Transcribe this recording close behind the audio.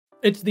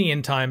It's the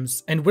end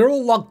times, and we're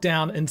all locked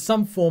down in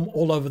some form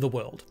all over the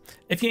world.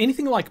 If you're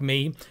anything like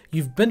me,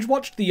 you've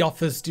binge-watched The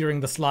Office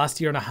during this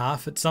last year and a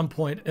half at some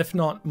point, if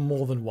not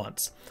more than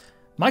once.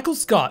 Michael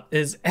Scott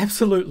is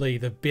absolutely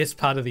the best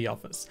part of The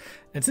Office,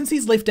 and since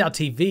he's left our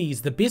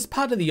TVs, the best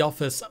part of The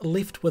Office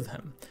left with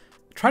him.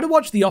 Try to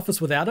watch The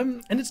Office without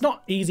him, and it's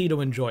not easy to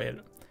enjoy it.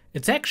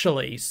 It's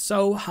actually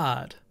so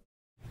hard.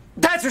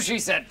 That's what she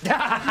said!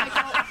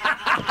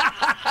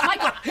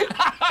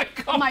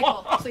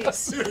 Michael,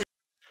 please.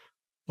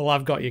 Well,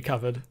 I've got you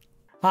covered.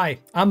 Hi,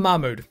 I'm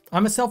Mahmood.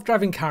 I'm a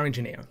self-driving car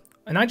engineer,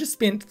 and I just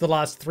spent the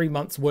last 3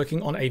 months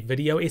working on a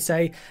video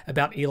essay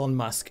about Elon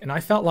Musk, and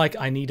I felt like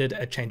I needed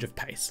a change of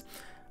pace.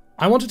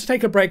 I wanted to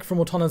take a break from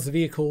autonomous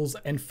vehicles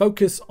and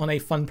focus on a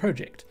fun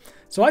project.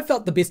 So I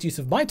felt the best use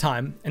of my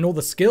time and all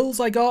the skills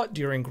I got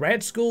during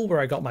grad school where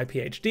I got my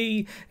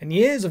PhD and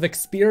years of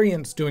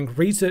experience doing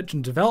research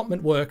and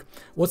development work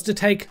was to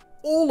take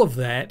all of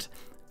that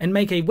and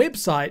make a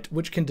website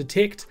which can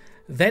detect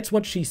 "that's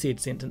what she said"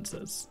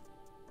 sentences.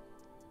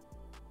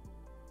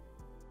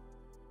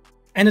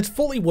 And it's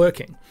fully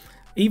working,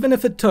 even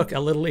if it took a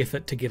little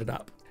effort to get it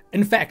up.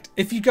 In fact,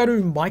 if you go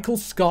to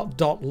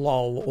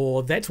michaelscott.lol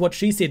or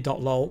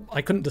that'swhatSheSaid.lol,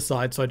 I couldn't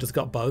decide so I just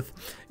got both,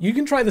 you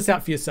can try this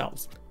out for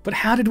yourselves. But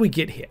how did we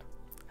get here?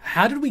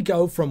 How did we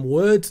go from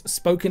words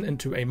spoken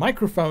into a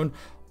microphone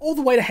all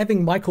the way to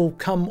having Michael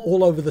come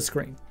all over the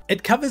screen?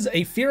 It covers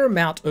a fair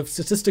amount of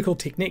statistical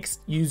techniques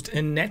used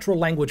in natural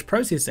language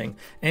processing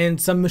and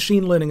some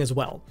machine learning as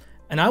well,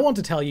 and I want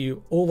to tell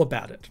you all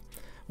about it.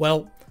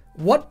 Well,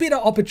 what better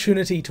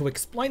opportunity to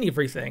explain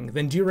everything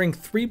than during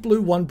 3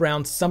 Blue 1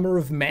 Brown Summer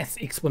of Maths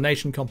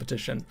Explanation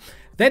competition?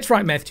 That's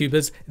right,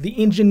 MathTubers,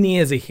 the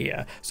engineers are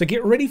here, so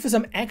get ready for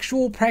some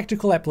actual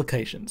practical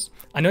applications.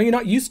 I know you're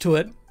not used to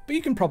it, but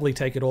you can probably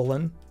take it all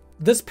in.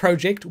 This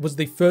project was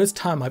the first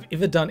time I've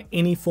ever done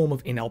any form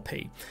of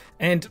NLP,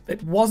 and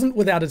it wasn't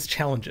without its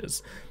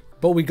challenges,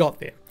 but we got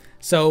there.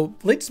 So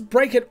let's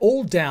break it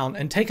all down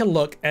and take a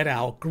look at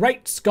our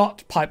Great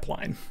Scott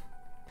pipeline.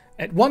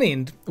 At one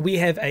end, we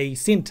have a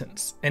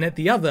sentence, and at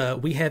the other,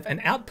 we have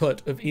an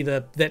output of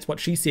either "that's what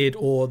she said"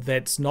 or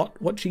 "that's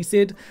not what she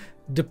said,"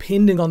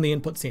 depending on the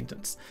input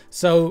sentence.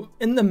 So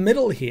in the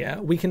middle here,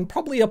 we can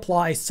probably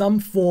apply some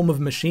form of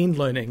machine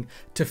learning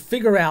to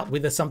figure out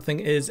whether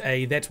something is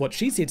a "that's what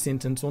she said"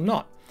 sentence or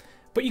not.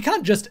 But you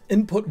can't just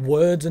input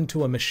words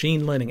into a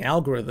machine learning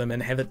algorithm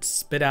and have it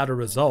spit out a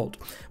result.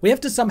 We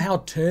have to somehow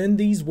turn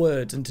these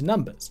words into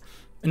numbers.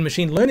 In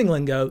machine learning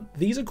lingo,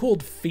 these are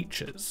called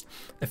features.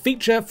 A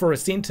feature for a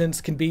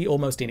sentence can be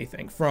almost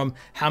anything, from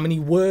how many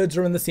words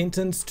are in the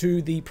sentence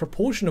to the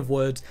proportion of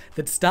words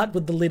that start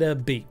with the letter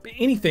B,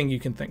 anything you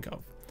can think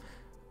of.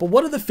 But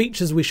what are the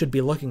features we should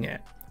be looking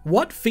at?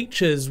 What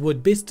features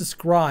would best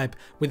describe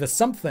whether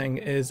something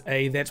is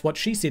a "that's what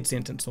she said"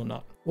 sentence or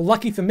not? Well,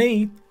 lucky for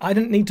me, I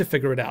didn't need to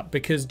figure it out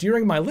because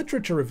during my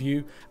literature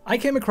review, I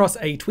came across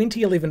a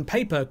 2011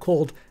 paper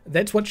called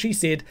 "That's What She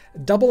Said: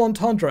 Double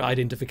Entendre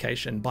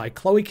Identification" by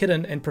Chloe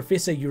Kidden and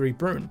Professor Yuri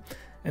Brun.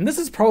 And this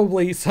is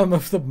probably some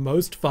of the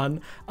most fun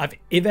I've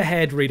ever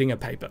had reading a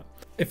paper.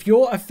 If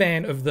you're a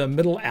fan of the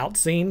middle out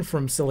scene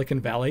from Silicon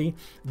Valley,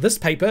 this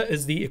paper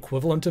is the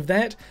equivalent of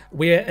that,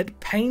 where it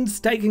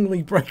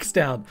painstakingly breaks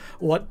down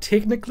what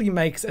technically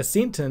makes a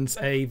sentence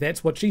a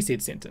 "that's what she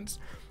said" sentence.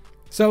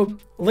 So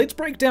let's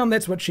break down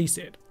 "that's what she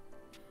said."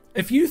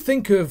 If you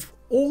think of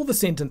all the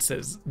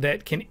sentences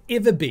that can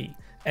ever be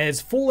as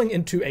falling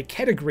into a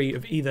category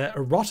of either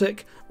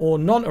erotic or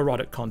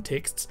non-erotic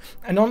contexts,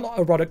 a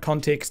non-erotic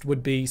context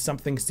would be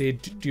something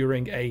said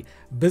during a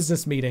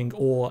business meeting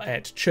or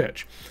at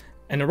church.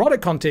 An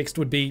erotic context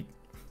would be,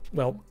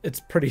 well, it's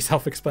pretty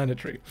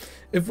self-explanatory.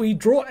 If we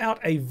draw out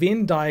a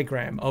Venn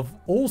diagram of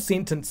all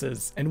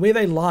sentences and where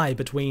they lie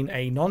between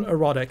a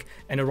non-erotic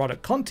and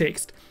erotic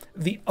context,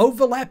 the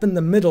overlap in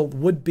the middle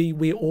would be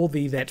where all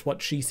the "that's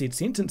what she said"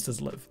 sentences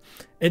live.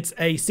 It's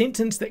a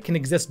sentence that can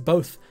exist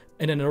both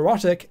in an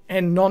erotic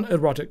and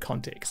non-erotic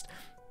context.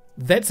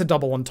 That's a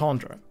double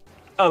entendre.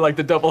 I like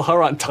the double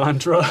her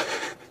entendre.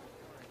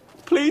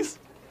 Please?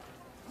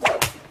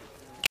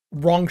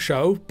 Wrong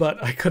show,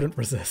 but I couldn't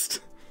resist.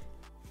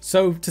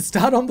 So to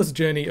start on this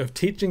journey of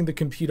teaching the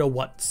computer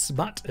what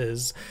smut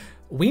is,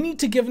 we need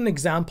to give an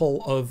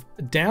example of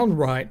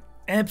downright,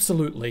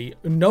 absolutely,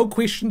 no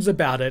questions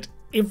about it,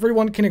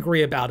 everyone can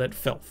agree about it,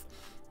 filth.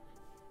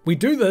 We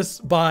do this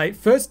by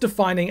first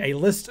defining a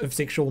list of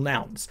sexual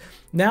nouns.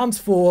 Nouns,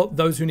 for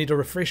those who need a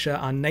refresher,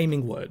 are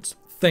naming words,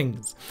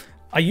 things.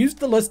 I used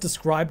the list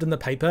described in the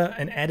paper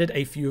and added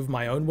a few of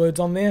my own words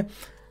on there.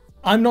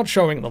 I'm not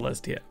showing the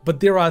list here,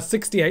 but there are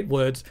 68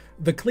 words,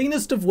 the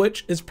cleanest of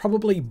which is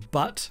probably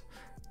 "but."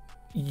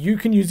 You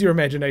can use your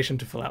imagination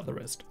to fill out the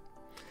rest.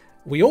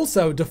 We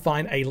also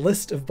define a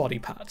list of body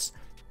parts,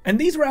 and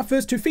these are our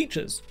first two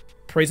features: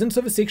 presence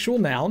of a sexual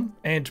noun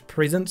and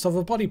presence of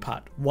a body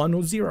part, 1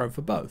 or 0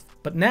 for both.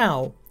 But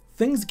now,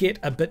 things get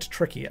a bit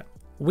trickier.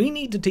 We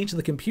need to teach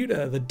the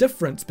computer the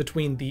difference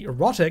between the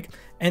erotic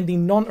and the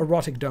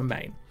non-erotic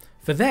domain.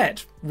 For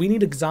that, we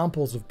need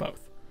examples of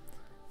both.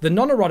 The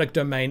non-erotic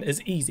domain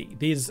is easy.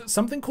 There's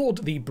something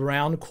called the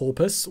Brown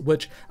corpus,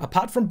 which,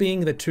 apart from being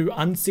the two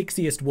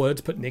unsexiest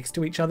words put next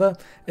to each other,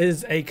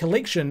 is a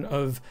collection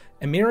of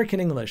American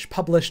English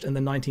published in the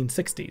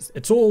 1960s.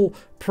 It's all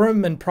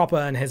prim and proper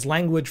and has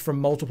language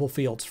from multiple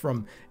fields,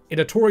 from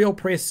editorial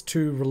press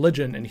to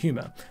religion and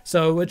humor,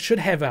 so it should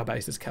have our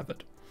bases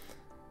covered.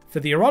 For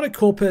the erotic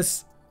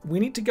corpus,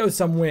 we need to go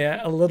somewhere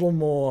a little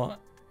more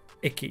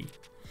icky.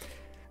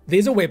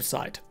 There's a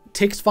website,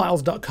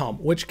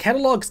 textfiles.com, which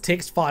catalogs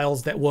text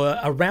files that were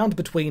around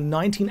between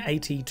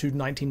 1980 to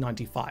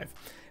 1995.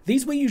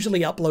 These were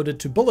usually uploaded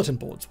to bulletin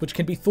boards, which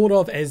can be thought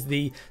of as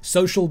the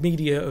social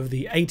media of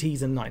the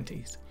 80s and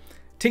 90s.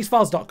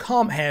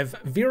 Textfiles.com have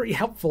very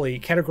helpfully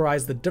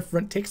categorized the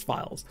different text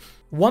files.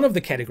 One of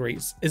the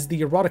categories is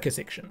the erotica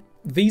section.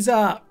 These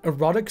are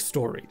erotic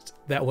stories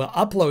that were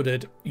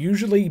uploaded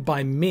usually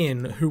by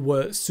men who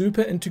were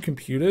super into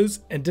computers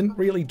and didn't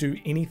really do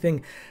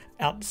anything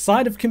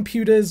outside of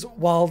computers.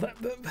 While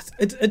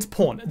it's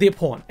porn, they're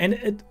porn,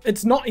 and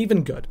it's not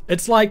even good.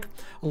 It's like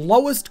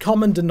lowest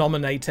common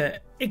denominator,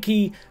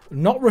 icky,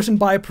 not written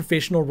by a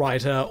professional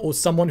writer or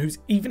someone who's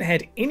even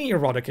had any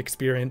erotic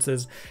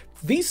experiences.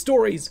 These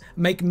stories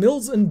make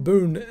Mills and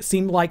Boon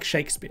seem like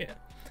Shakespeare,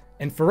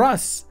 and for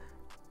us,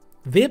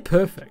 they're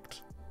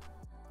perfect.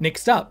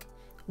 Next up,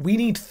 we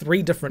need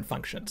 3 different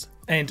functions,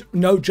 and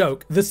no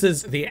joke, this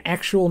is the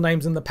actual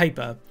names in the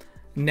paper: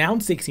 Noun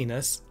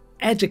Sexiness,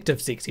 Adjective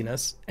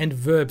Sexiness, and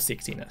Verb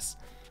Sexiness.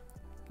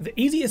 The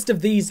easiest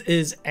of these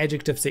is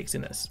Adjective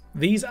Sexiness.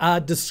 These are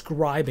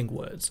describing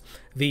words.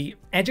 The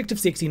Adjective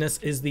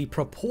Sexiness is the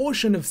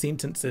proportion of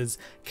sentences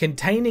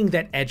containing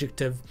that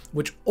adjective,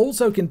 which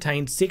also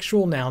contains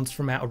sexual nouns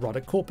from our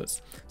erotic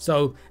corpus.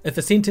 So if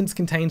a sentence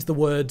contains the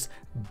words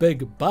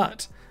big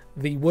butt,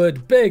 the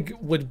word big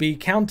would be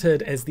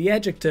counted as the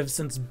adjective,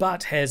 since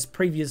butt has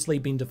previously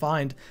been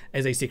defined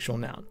as a sexual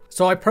noun.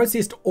 So I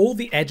processed all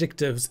the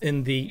adjectives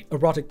in the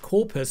erotic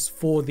corpus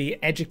for the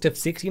Adjective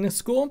Sexiness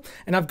score,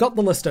 and I've got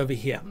the list over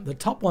here. The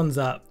top ones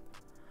are: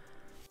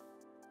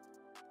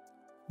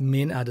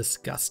 men are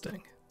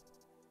disgusting.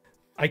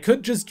 I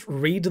could just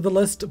read the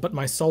list, but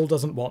my soul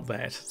doesn't want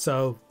that.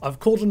 So I've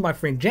called in my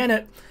friend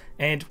Janet,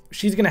 and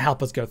she's going to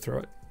help us go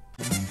through it.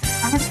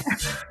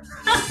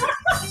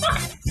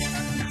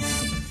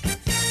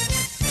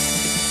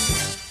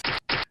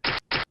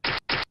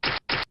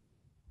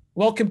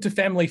 Welcome to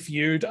Family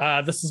Feud.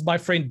 This is my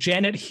friend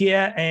Janet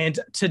here, and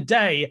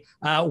today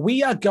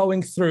we are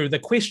going through, the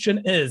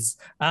question is,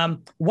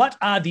 what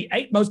are the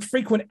 8 most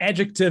frequent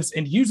adjectives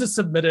in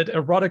user-submitted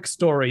erotic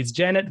stories?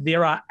 Janet,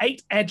 there are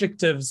 8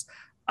 adjectives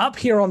up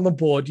here on the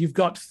board. You've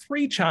got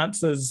 3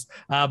 chances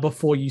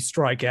before you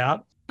strike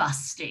out.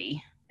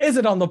 Busty. Is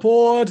it on the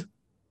board?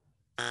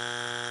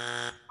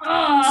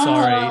 Oh.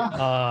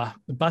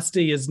 Sorry,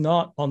 Busty is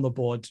not on the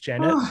board,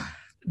 Janet.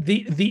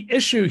 The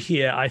issue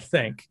here, I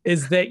think,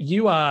 is that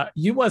you are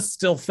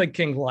still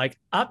thinking like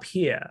up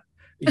here.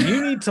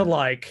 You need to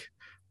like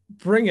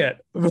bring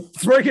it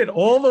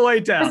all the way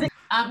down.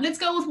 Let's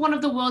go with one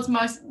of the world's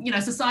most,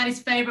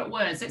 society's favorite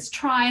words. Let's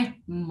try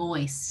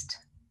moist.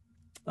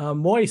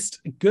 Moist,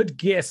 good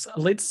guess.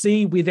 Let's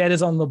see where that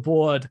is on the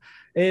board.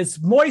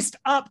 Is moist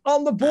up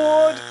on the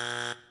board?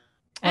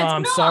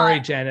 I'm sorry,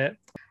 Janet.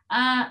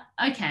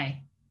 Okay.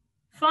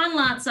 Final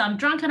answer. I'm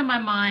drunk out of my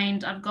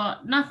mind. I've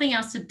got nothing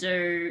else to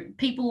do.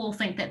 People will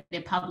think that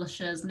they're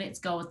publishers. Let's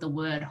go with the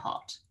word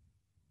hot.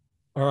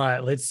 All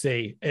right, let's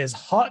see. Is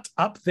hot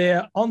up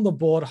there on the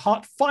board?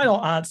 Hot,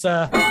 final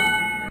answer.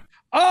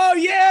 Oh,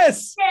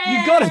 yes! Yay!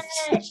 You got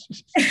it.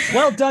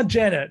 Well done,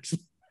 Janet.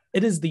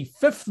 It is the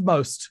 5th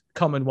most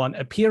common one,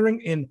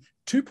 appearing in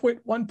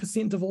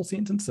 2.1% of all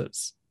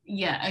sentences.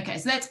 Yeah, okay.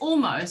 So that's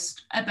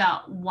almost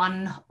about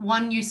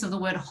one use of the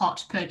word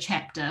hot per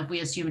chapter.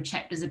 We assume a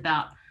chapter is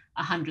about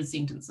 100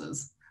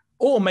 sentences.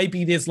 Or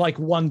maybe there's like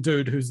one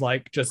dude who's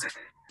like just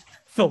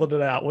filling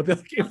it out with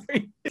like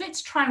every...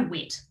 Let's try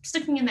wet,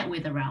 sticking in that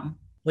weather realm.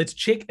 Let's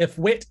check if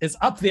wet is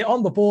up there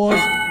on the board.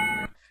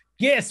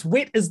 Yes,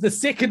 wet is the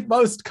 2nd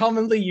most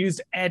commonly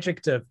used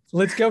adjective.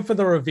 Let's go for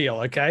the reveal,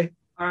 okay?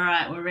 All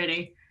right, we're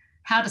ready.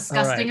 How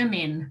disgusting are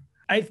men?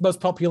 8th most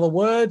popular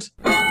word.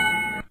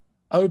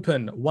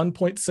 Open,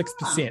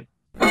 1.6%.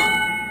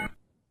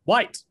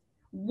 White.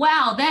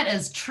 Wow, that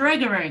is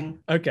triggering.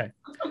 Okay.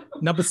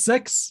 Number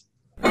 6.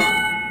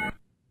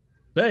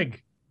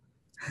 Big.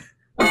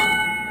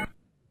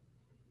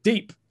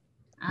 Deep.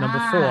 Number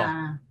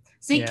 4.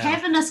 See,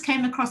 cavernous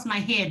came across my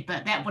head,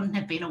 but that wouldn't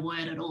have been a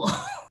word at all.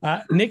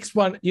 Next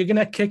one, you're going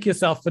to kick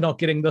yourself for not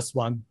getting this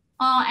one.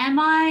 Oh, am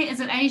I? Is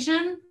it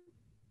Asian?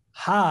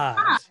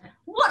 Hard.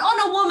 What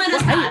on a woman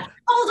is hard?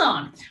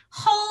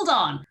 Hold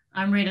on.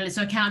 I'm ready.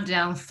 So count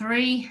down.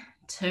 3,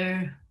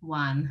 2,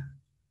 1.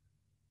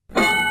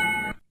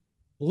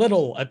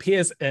 Little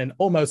appears in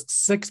almost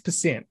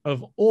 6%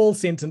 of all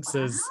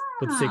sentences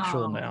with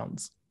sexual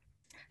nouns.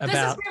 This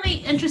is really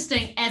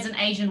interesting as an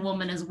Asian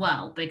woman as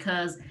well,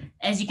 because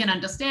as you can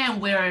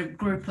understand, we're a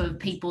group of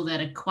people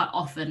that are quite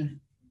often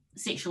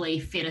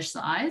sexually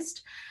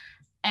fetishized.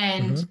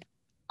 And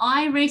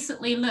I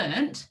recently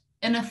learned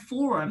in a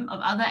forum of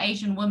other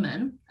Asian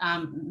women,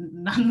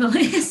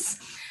 nonetheless,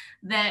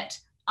 that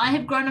I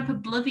have grown up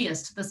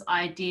oblivious to this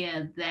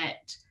idea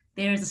that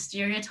there is a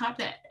stereotype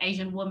that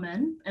Asian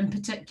women in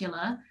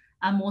particular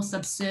are more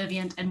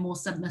subservient and more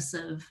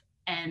submissive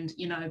and,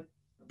 you know,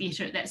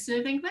 better at that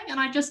serving thing.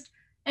 And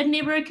it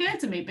never occurred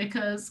to me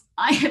because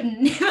I have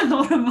never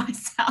thought of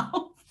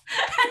myself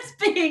as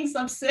being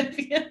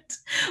subservient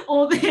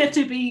or there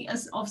to be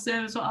of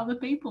service for other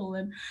people.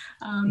 And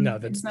no,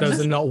 those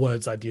are not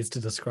words I'd use to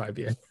describe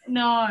you.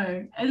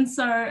 No. And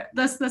so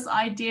this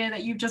idea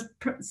that you've just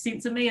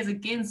sent to me is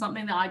again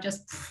something that I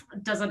just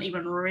doesn't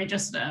even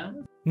register.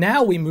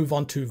 Now we move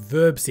on to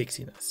verb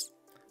sexiness.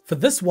 For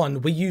this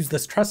one, we use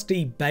this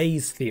trusty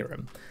Bayes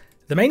theorem.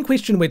 The main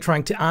question we're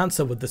trying to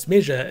answer with this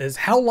measure is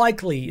how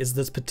likely is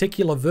this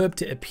particular verb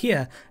to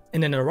appear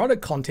in an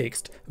erotic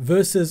context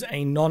versus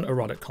a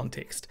non-erotic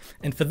context.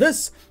 And for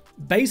this,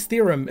 Bayes'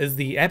 theorem is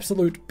the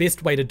absolute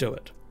best way to do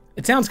it.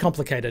 It sounds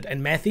complicated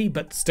and mathy,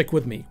 but stick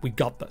with me, we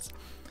got this.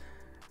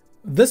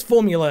 This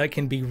formula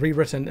can be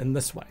rewritten in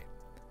this way.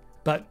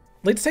 But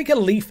let's take a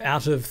leaf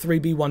out of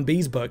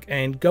 3B1B's book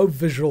and go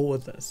visual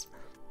with this.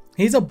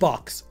 Here's a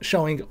box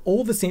showing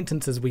all the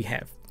sentences we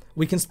have.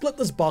 We can split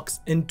this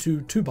box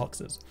into two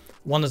boxes.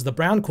 One is the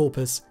brown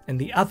corpus and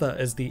the other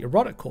is the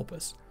erotic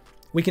corpus.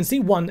 We can see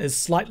one is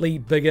slightly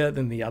bigger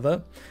than the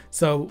other,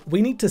 so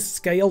we need to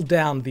scale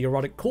down the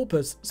erotic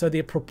corpus so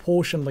they're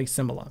proportionally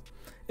similar.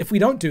 If we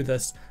don't do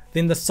this,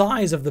 then the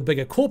size of the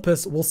bigger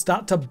corpus will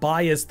start to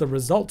bias the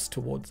results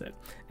towards it,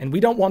 and we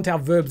don't want our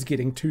verbs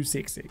getting too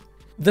sexy.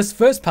 This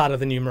first part of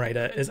the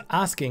numerator is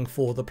asking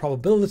for the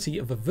probability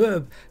of a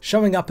verb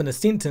showing up in a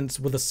sentence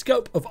with a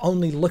scope of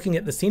only looking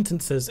at the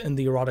sentences in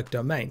the erotic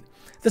domain.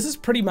 This is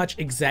pretty much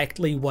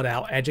exactly what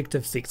our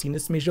adjective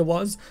sexiness measure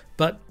was,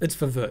 but it's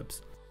for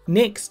verbs.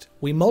 Next,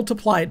 we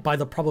multiply it by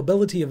the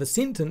probability of a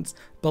sentence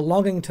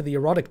belonging to the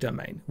erotic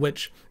domain,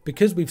 which,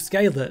 because we've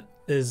scaled it,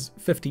 is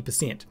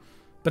 50%.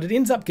 But it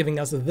ends up giving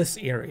us this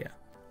area.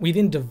 We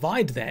then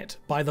divide that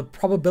by the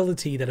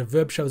probability that a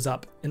verb shows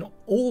up in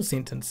all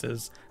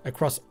sentences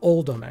across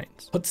all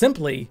domains. Put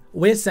simply,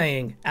 we're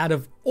saying out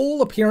of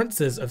all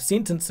appearances of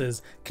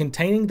sentences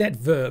containing that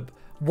verb,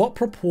 what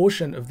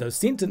proportion of those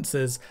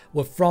sentences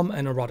were from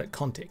an erotic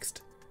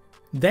context.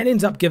 That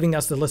ends up giving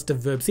us the list of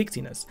verb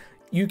sexiness.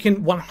 You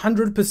can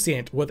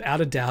 100%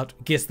 without a doubt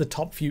guess the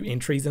top few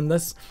entries in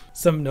this.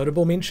 Some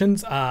notable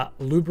mentions are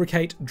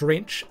lubricate,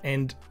 drench,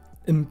 and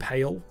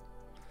impale.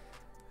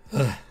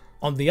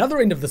 On the other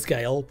end of the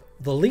scale,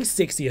 the least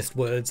sexiest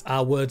words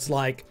are words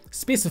like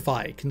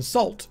specify,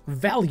 consult,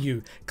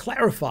 value,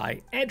 clarify,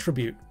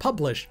 attribute,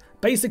 publish,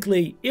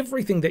 basically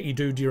everything that you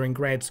do during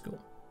grad school.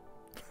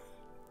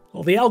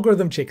 Well, the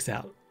algorithm checks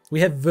out. We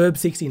have verb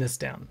sexiness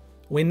down.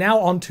 We're now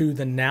on to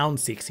the noun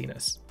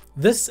sexiness.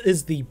 This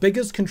is the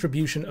biggest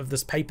contribution of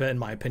this paper in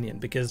my opinion,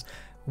 because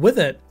with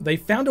it, they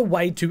found a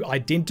way to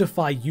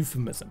identify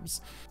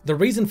euphemisms. The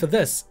reason for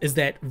this is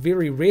that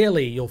very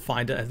rarely you'll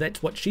find a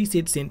 "that's what she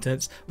said"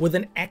 sentence with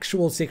an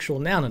actual sexual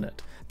noun in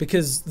it,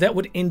 because that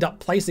would end up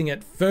placing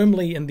it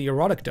firmly in the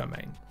erotic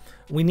domain.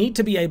 We need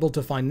to be able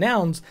to find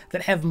nouns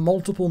that have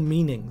multiple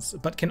meanings,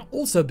 but can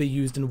also be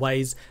used in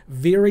ways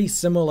very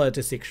similar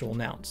to sexual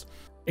nouns.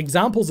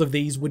 Examples of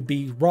these would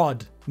be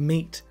rod,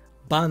 meat,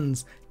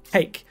 buns,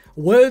 cake,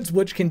 words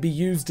which can be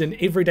used in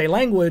everyday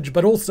language,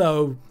 but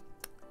also,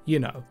 you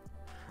know.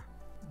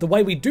 The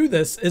way we do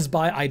this is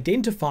by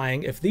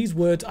identifying if these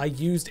words are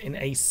used in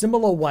a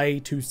similar way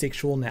to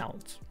sexual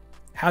nouns.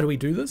 How do we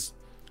do this?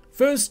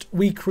 First,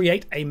 we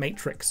create a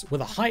matrix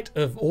with a height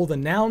of all the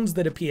nouns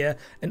that appear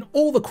in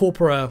all the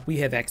corpora we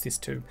have access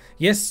to.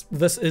 Yes,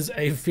 this is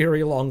a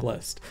very long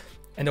list.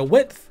 And a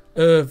width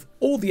of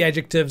all the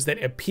adjectives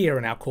that appear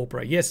in our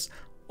corpora. Yes,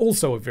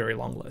 also a very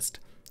long list.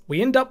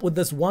 We end up with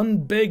this one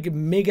big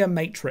mega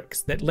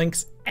matrix that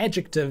links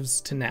adjectives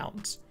to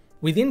nouns.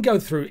 We then go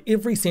through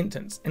every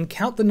sentence and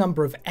count the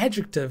number of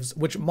adjectives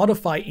which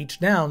modify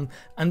each noun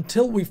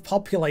until we've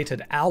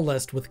populated our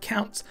list with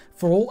counts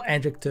for all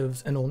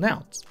adjectives and all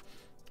nouns.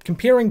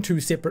 Comparing two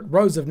separate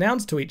rows of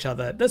nouns to each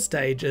other at this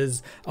stage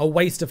is a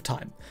waste of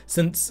time,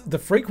 since the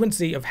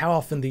frequency of how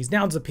often these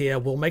nouns appear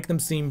will make them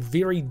seem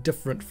very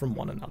different from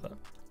one another.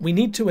 We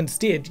need to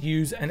instead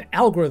use an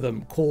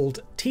algorithm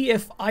called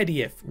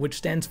TF-IDF, which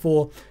stands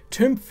for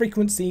Term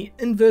Frequency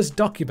Inverse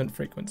Document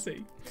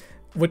Frequency,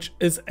 which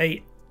is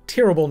a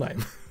terrible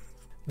name.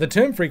 The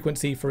term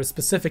frequency for a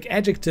specific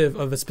adjective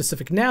of a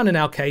specific noun in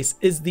our case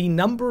is the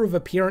number of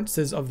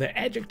appearances of the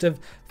adjective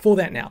for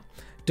that noun,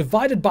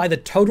 divided by the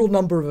total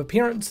number of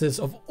appearances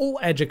of all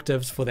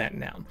adjectives for that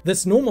noun.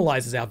 This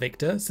normalizes our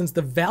vector since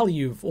the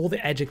value of all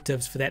the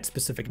adjectives for that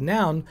specific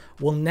noun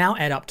will now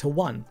add up to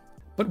 1.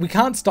 But we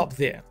can't stop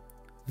there.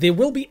 There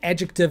will be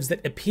adjectives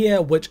that appear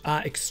which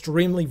are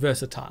extremely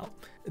versatile.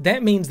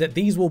 That means that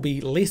these will be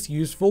less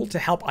useful to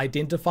help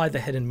identify the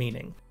hidden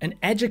meaning. An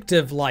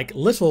adjective like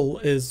little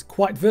is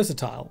quite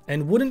versatile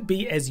and wouldn't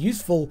be as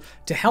useful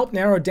to help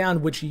narrow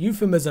down which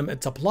euphemism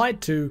it's applied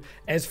to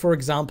as, for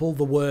example,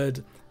 the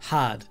word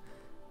hard.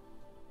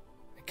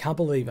 I can't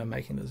believe I'm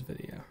making this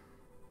video.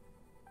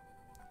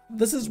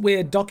 This is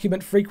where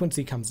document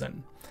frequency comes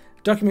in.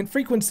 Document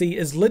frequency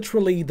is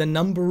literally the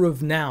number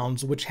of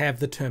nouns which have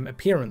the term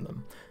appear in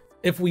them.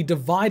 If we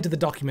divide the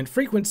document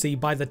frequency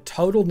by the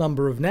total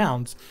number of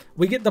nouns,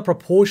 we get the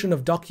proportion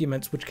of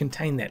documents which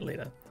contain that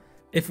letter.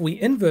 If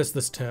we inverse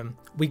this term,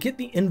 we get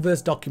the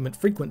inverse document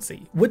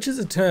frequency, which is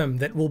a term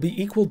that will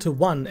be equal to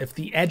 1 if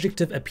the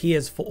adjective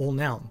appears for all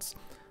nouns,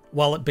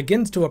 while it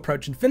begins to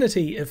approach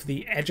infinity if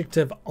the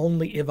adjective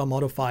only ever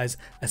modifies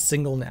a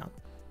single noun.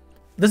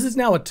 This is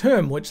now a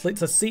term which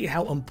lets us see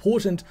how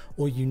important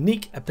or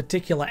unique a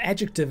particular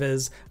adjective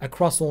is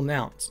across all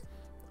nouns,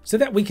 so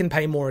that we can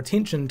pay more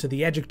attention to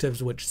the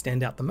adjectives which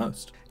stand out the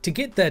most. To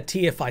get the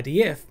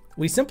TF-IDF,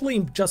 we simply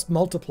just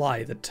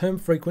multiply the term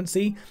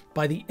frequency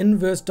by the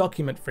inverse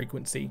document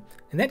frequency,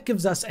 and that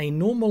gives us a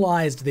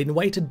normalized then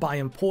weighted by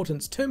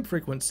importance term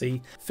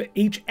frequency for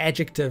each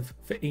adjective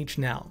for each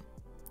noun.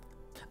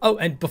 Oh,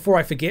 and before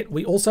I forget,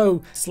 we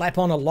also slap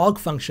on a log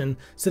function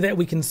so that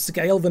we can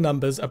scale the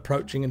numbers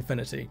approaching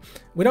infinity.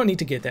 We don't need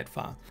to get that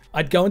far.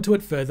 I'd go into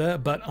it further,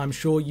 but I'm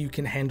sure you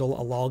can handle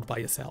a log by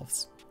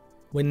yourselves.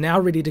 We're now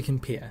ready to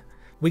compare.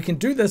 We can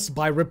do this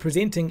by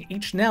representing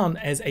each noun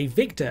as a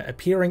vector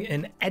appearing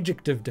in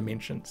adjective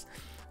dimensions.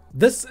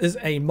 This is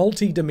a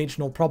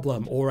multi-dimensional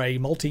problem, or a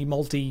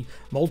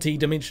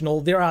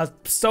multi-dimensional. There are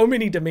so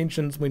many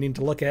dimensions we need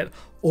to look at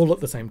all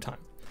at the same time.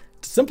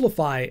 To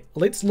simplify,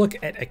 let's look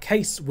at a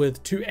case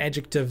with two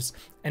adjectives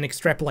and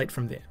extrapolate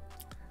from there.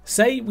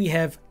 Say we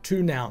have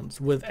two nouns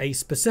with a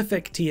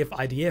specific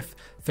TF-IDF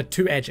for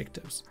two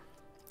adjectives.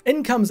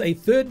 In comes a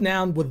third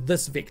noun with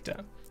this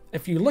vector.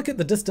 If you look at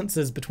the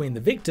distances between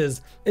the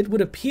vectors, it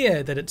would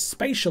appear that it's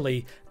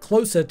spatially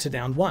closer to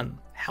noun 1.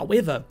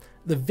 However,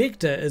 the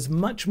vector is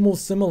much more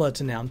similar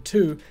to noun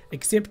 2,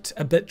 except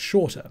a bit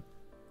shorter.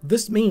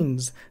 This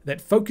means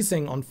that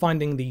focusing on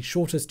finding the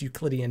shortest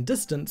Euclidean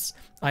distance,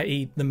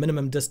 i.e. the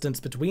minimum distance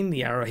between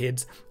the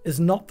arrowheads, is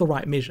not the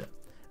right measure.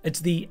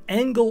 It's the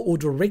angle or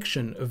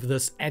direction of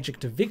this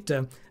adjective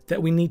vector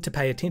that we need to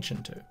pay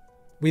attention to.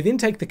 We then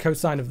take the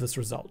cosine of this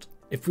result.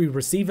 If we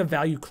receive a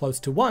value close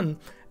to 1,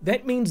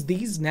 that means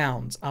these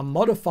nouns are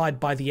modified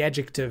by the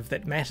adjective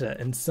that matter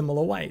in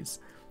similar ways.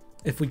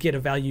 If we get a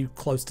value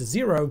close to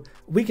 0,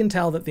 we can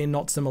tell that they're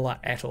not similar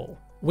at all.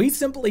 We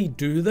simply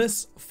do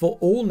this for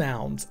all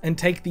nouns and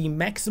take the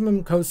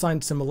maximum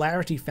cosine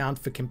similarity found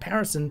for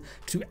comparison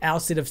to our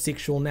set of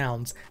sexual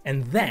nouns,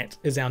 and that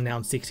is our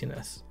noun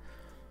sexiness.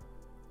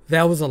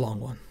 That was a long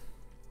one.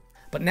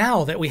 But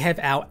now that we have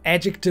our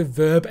adjective,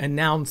 verb, and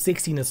noun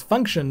sexiness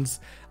functions,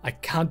 I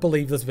can't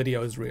believe this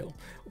video is real.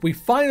 We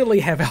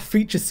finally have our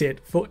feature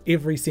set for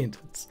every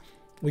sentence.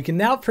 We can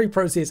now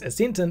pre-process a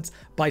sentence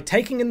by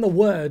taking in the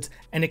words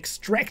and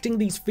extracting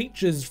these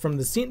features from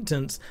the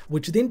sentence,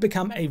 which then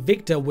become a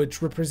vector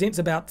which represents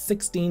about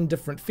 16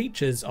 different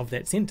features of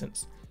that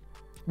sentence.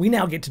 We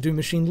now get to do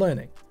machine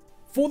learning.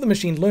 For the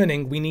machine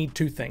learning, we need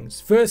two things.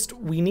 First,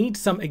 we need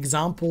some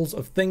examples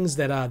of things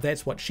that are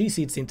 "that's what she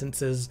said"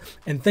 sentences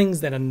and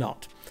things that are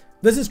not.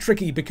 This is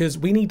tricky because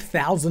we need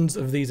thousands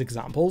of these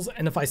examples,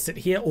 and if I sit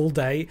here all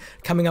day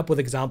coming up with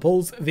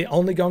examples, they're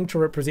only going to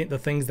represent the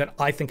things that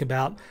I think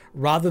about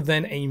rather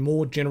than a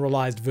more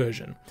generalized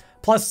version.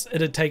 Plus,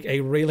 it'd take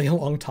a really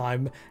long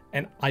time,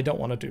 and I don't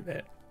want to do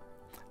that.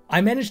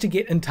 I managed to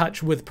get in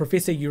touch with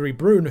Professor Yuri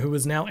Brun, who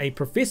is now a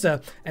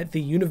professor at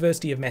the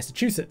University of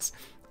Massachusetts,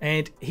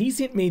 and he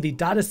sent me the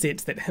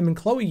datasets that him and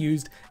Chloe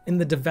used in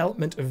the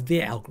development of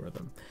their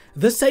algorithm.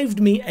 This saved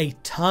me a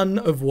ton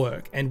of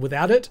work, and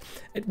without it,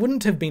 it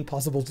wouldn't have been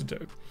possible to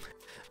do.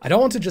 I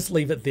don't want to just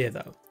leave it there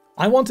though.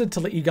 I wanted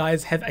to let you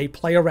guys have a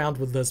play around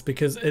with this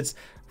because it's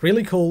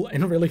really cool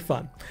and really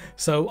fun.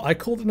 So I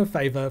called in a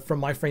favor from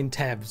my friend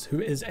Tabs, who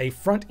is a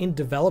front-end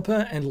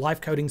developer and live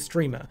coding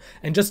streamer,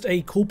 and just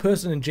a cool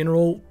person in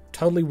general,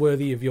 totally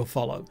worthy of your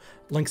follow.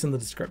 Links in the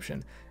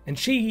description. And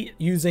she,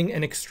 using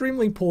an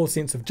extremely poor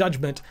sense of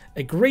judgment,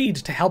 agreed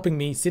to helping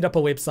me set up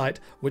a website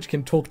which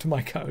can talk to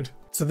my code.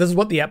 So this is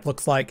what the app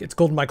looks like. It's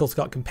called Michael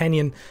Scott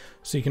Companion,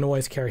 so you can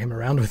always carry him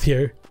around with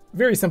you.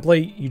 Very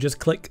simply, you just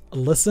click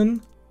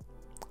listen,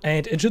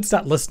 and it should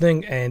start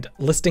listening and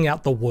listing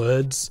out the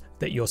words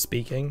that you're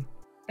speaking.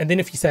 And then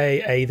if you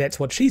say a "that's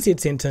what she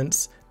said"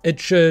 sentence, it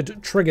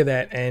should trigger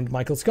that and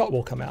Michael Scott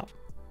will come out.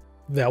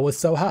 That was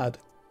so hard.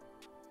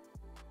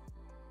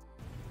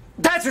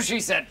 That's what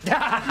she said.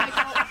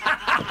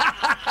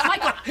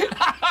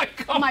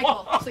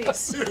 Michael,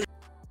 please.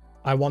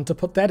 I want to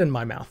put that in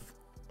my mouth.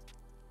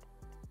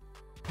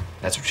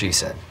 That's what she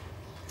said.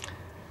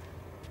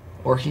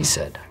 Or he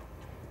said.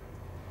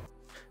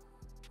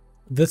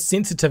 This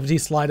sensitivity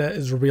slider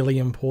is really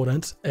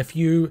important. If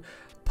you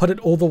put it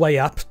all the way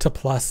up to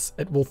plus,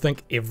 it will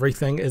think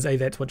everything is a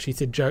 "that's what she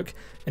said" joke.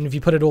 And if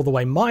you put it all the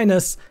way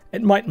minus,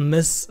 it might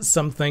miss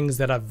some things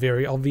that are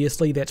very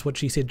obviously "that's what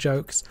she said"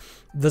 jokes.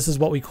 This is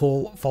what we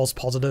call false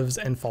positives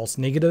and false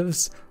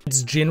negatives.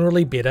 It's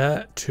generally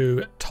better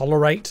to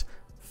tolerate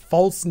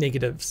false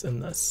negatives in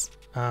this.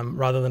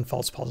 rather than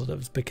false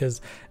positives,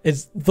 because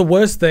it's the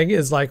worst thing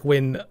is like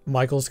when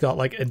Michael Scott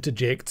like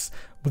interjects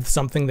with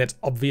something that's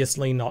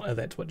obviously not a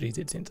that's what she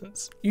said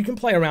sentence. You can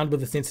play around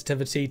with the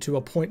sensitivity to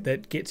a point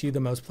that gets you the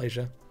most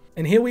pleasure.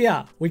 And here we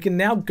are. We can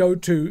now go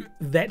to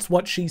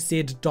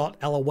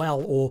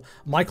that'swhatSheSaid.lol or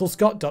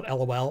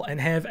michaelscott.lol and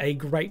have a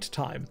great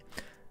time.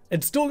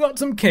 It's still got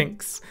some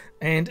kinks,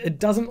 and it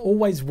doesn't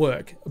always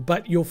work,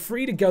 but you're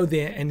free to go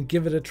there and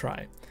give it a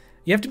try.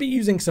 You have to be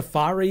using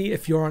Safari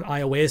if you're on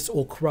iOS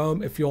or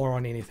Chrome if you're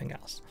on anything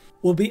else.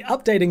 We'll be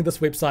updating this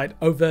website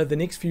over the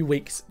next few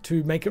weeks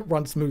to make it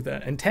run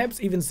smoother, and Tabs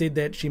even said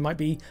that she might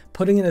be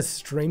putting in a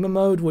streamer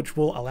mode which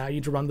will allow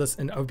you to run this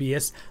in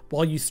OBS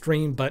while you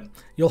stream, but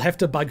you'll have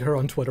to bug her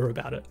on Twitter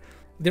about it.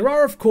 There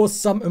are of course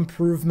some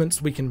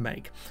improvements we can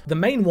make. The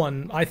main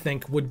one, I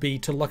think, would be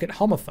to look at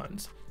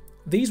homophones.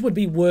 These would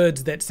be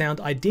words that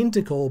sound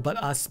identical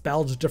but are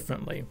spelled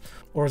differently,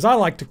 or as I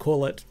like to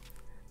call it,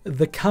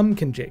 the cum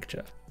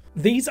conjecture.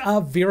 These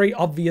are very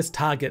obvious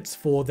targets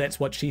for that's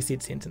what she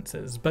said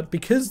sentences, but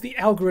because the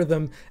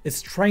algorithm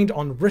is trained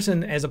on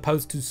written as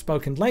opposed to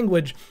spoken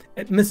language,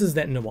 it misses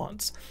that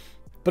nuance.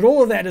 But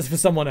all of that is for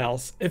someone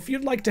else. If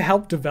you'd like to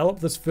help develop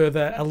this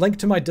further, a link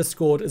to my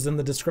Discord is in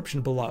the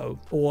description below,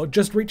 or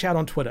just reach out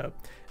on Twitter.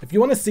 If you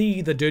want to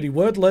see the dirty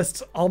word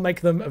lists, I'll make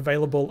them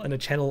available in a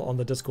channel on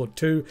the Discord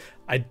too.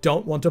 I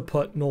don't want to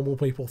put normal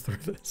people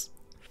through this.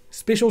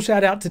 Special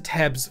shout out to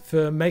Tabs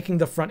for making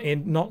the front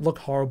end not look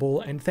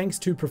horrible, and thanks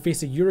to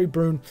Professor Yuri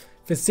Brun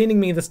for sending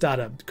me the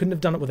starter. Couldn't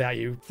have done it without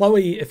you.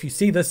 Chloe, if you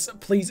see this,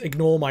 please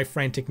ignore my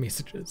frantic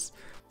messages.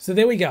 So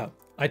there we go.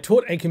 I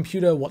taught a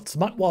computer what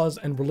smut was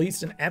and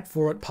released an app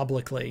for it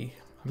publicly.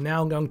 I'm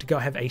now going to go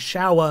have a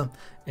shower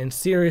and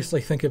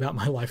seriously think about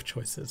my life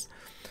choices.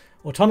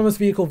 Autonomous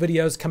vehicle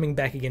videos coming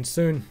back again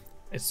soon,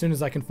 as soon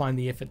as I can find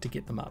the effort to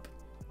get them up.